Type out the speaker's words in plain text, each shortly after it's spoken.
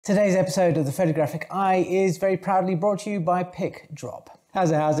Today's episode of the Photographic Eye is very proudly brought to you by Pick Drop.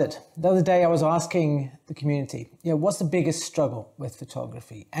 How's it? The other day I was asking the community, what's the biggest struggle with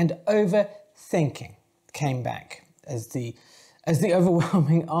photography? And overthinking came back as the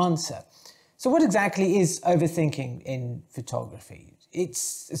overwhelming answer. So what exactly is overthinking in photography?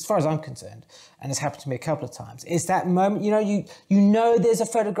 It's, as far as I'm concerned, and it's happened to me a couple of times, it's that moment, you know there's a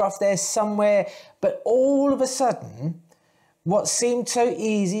photograph there somewhere, but all of a sudden, what seemed so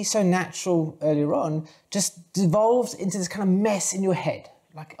easy, so natural earlier on, just devolves into this kind of mess in your head.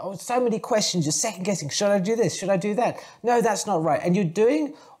 Like, so many questions, you're second guessing, should I do this, should I do that? No, that's not right. And you're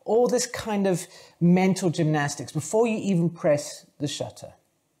doing all this kind of mental gymnastics before you even press the shutter.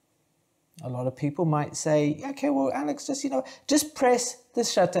 A lot of people might say, okay, well, Alex, just press the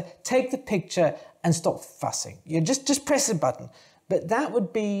shutter, take the picture and stop fussing. Just press the button. But that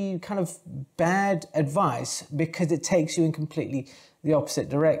would be kind of bad advice because it takes you in completely the opposite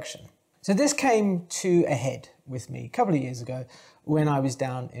direction. So this came to a head with me a couple of years ago when I was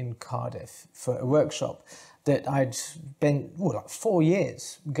down in Cardiff for a workshop that I'd been, like 4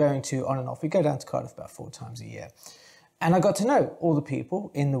 years going to on and off. We go down to Cardiff about 4 times a year. And I got to know all the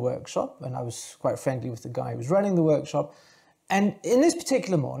people in the workshop, and I was quite friendly with the guy who was running the workshop. And in this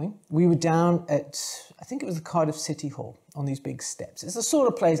particular morning, we were down at, I think it was the Cardiff City Hall on these big steps. It's the sort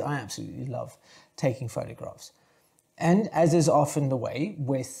of place I absolutely love taking photographs. And as is often the way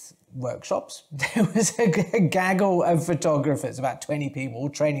with workshops, there was a gaggle of photographers, about 20 people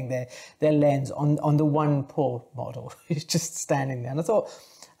training their lens on the one poor model who's just standing there. And I thought,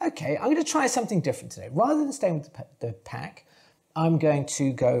 okay, I'm going to try something different today. Rather than staying with the pack, I'm going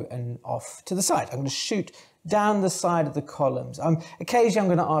to go and off to the side. I'm going to shoot down the side of the columns. Occasionally I'm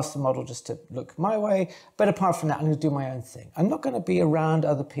going to ask the model just to look my way, but apart from that, I'm going to do my own thing. I'm not going to be around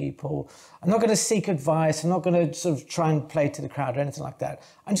other people. I'm not going to seek advice. I'm not going to sort of try and play to the crowd or anything like that.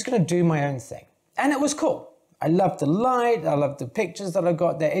 I'm just going to do my own thing. And it was cool. I loved the light. I loved the pictures that I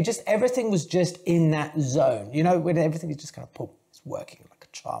got there. Everything was just in that zone, when everything is just kind of, it's working like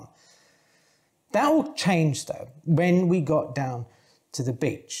a charm. That all changed though, when we got down to the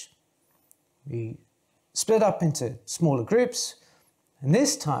beach. We split up into smaller groups, and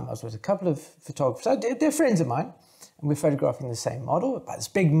this time I was with a couple of photographers. They're friends of mine, and we're photographing the same model about this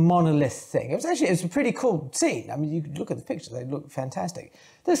big monolith thing. It was a pretty cool scene. I mean, you could look at the pictures; they look fantastic.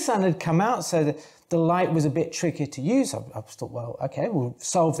 The sun had come out, so the light was a bit trickier to use. I thought, well, okay, we'll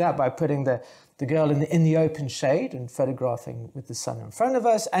solve that by putting the girl in the open shade and photographing with the sun in front of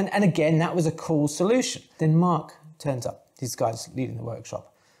us. And again, that was a cool solution. Then Mark turns up. These guys leading the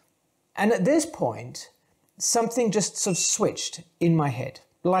workshop, and at this point, something just sort of switched in my head,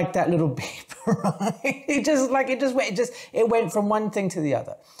 like that little beep, right? It went from one thing to the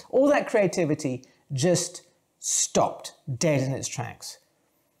other. All that creativity just stopped dead in its tracks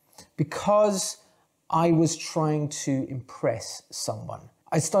because I was trying to impress someone.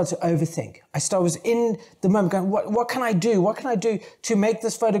 I started to overthink. I was in the moment going, what can I do? What can I do to make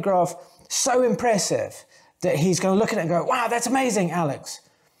this photograph so impressive that he's going to look at it and go, wow, that's amazing, Alex.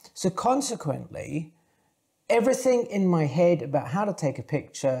 So consequently, everything in my head about how to take a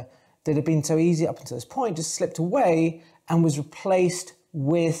picture that had been so easy up until this point just slipped away and was replaced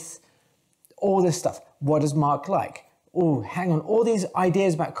with all this stuff. What does Mark like? Oh, hang on. All these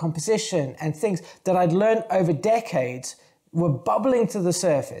ideas about composition and things that I'd learned over decades were bubbling to the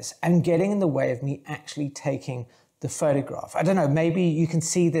surface and getting in the way of me actually taking the photograph. I don't know, maybe you can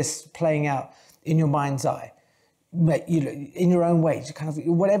see this playing out in your mind's eye. But, in your own way, kind of,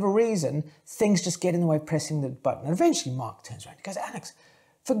 whatever reason, things just get in the way of pressing the button. And eventually Mark turns around and goes, Alex,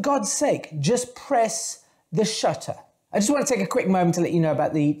 for God's sake, just press the shutter. I just want to take a quick moment to let you know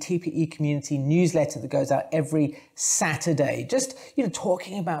about the TPE community newsletter that goes out every Saturday. Just,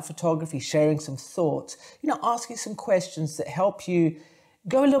 talking about photography, sharing some thoughts, asking some questions that help you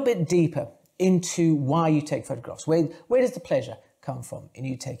go a little bit deeper into why you take photographs. Where does the pleasure come from in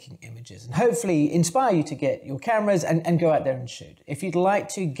you taking images, and hopefully inspire you to get your cameras and go out there and shoot. If you'd like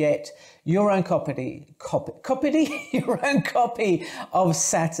to get your own copy of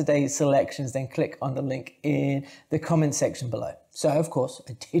Saturday's selections, then click on the link in the comment section below. So of course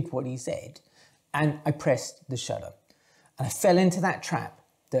I did what he said and I pressed the shutter, and I fell into that trap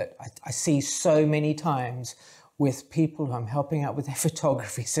that I see so many times with people who I'm helping out with their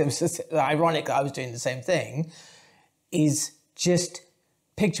photography. So it was just ironic that I was doing the same thing, is just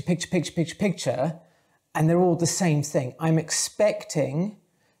picture, and they're all the same thing. I'm expecting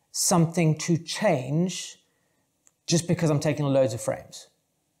something to change just because I'm taking loads of frames.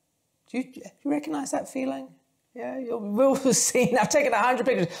 Do you recognize that feeling? Yeah, we've all seen, I've taken 100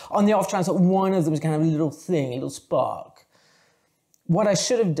 pictures on the off chance that one of them is going to have a little thing, a little spark. What I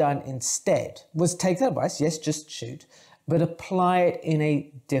should have done instead was take that advice, yes, just shoot, but apply it in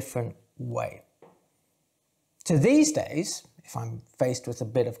a different way. So these days, if I'm faced with a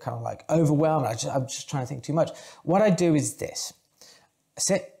bit of kind of like overwhelm, I'm just trying to think too much, what I do is this. I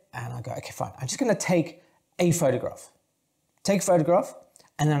sit and I go, okay, fine. I'm just going to take a photograph. Take a photograph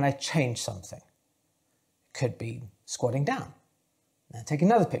and then I change something. Could be squatting down. Then take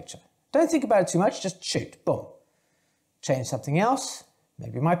another picture. Don't think about it too much, just shoot, boom. Change something else,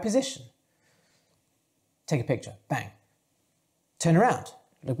 maybe my position. Take a picture, bang. Turn around,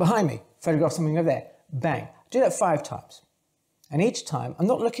 look behind me, photograph something over there, bang. Do that 5 times. And each time, I'm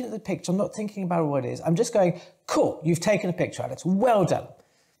not looking at the picture, I'm not thinking about what it is, I'm just going, cool, you've taken a picture, Alex, well done.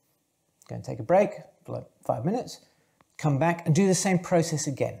 Go and take a break for like 5 minutes, come back and do the same process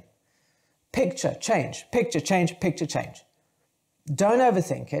again. Picture, change, picture, change, picture, change. Don't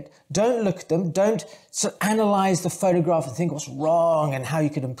overthink it. Don't look at them. Don't analyze the photograph and think what's wrong and how you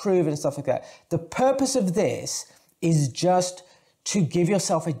could improve it and stuff like that. The purpose of this is just to give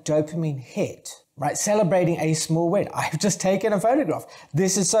yourself a dopamine hit, right? Celebrating a small win. I've just taken a photograph.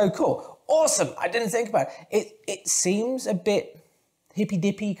 This is so cool. Awesome. I didn't think about it. It seems a bit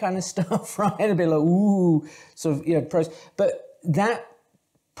hippy-dippy kind of stuff, right? A bit like, ooh, sort of, you know, process. But that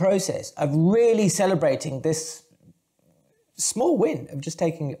process of really celebrating this small win of just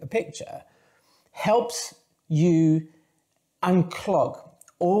taking a picture helps you unclog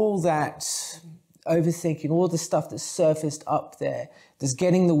all that overthinking, all the stuff that's surfaced up there that's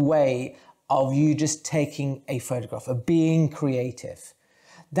getting in the way of you just taking a photograph, of being creative.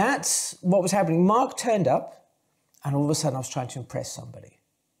 That's what was happening. Mark turned up and all of a sudden I was trying to impress somebody.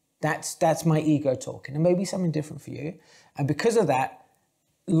 That's my ego talking, and maybe something different for you. And because of that,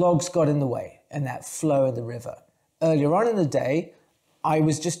 logs got in the way and that flow of the river. Earlier on in the day, I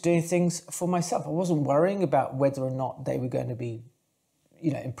was just doing things for myself. I wasn't worrying about whether or not they were going to be,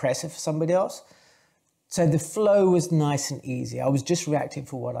 you know, impressive for somebody else. So the flow was nice and easy. I was just reacting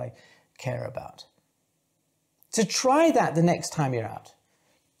for what I care about. So try that the next time you're out.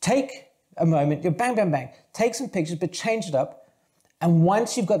 Take a moment, you bang, bang, bang, take some pictures, but change it up. And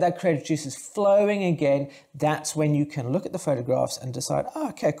once you've got that creative juices flowing again, that's when you can look at the photographs and decide, oh,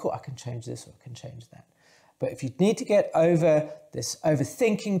 okay, cool, I can change this or I can change that. But if you need to get over this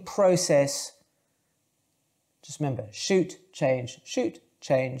overthinking process, just remember, shoot,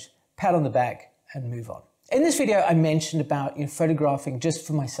 change, pat on the back and move on. In this video, I mentioned about photographing just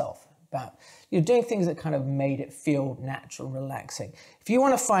for myself, about doing things that kind of made it feel natural and relaxing. If you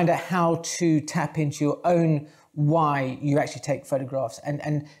want to find out how to tap into your own why you actually take photographs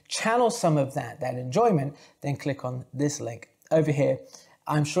and channel some of that enjoyment, then click on this link over here.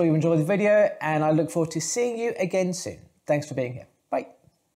 I'm sure you enjoyed the video and I look forward to seeing you again soon. Thanks for being here.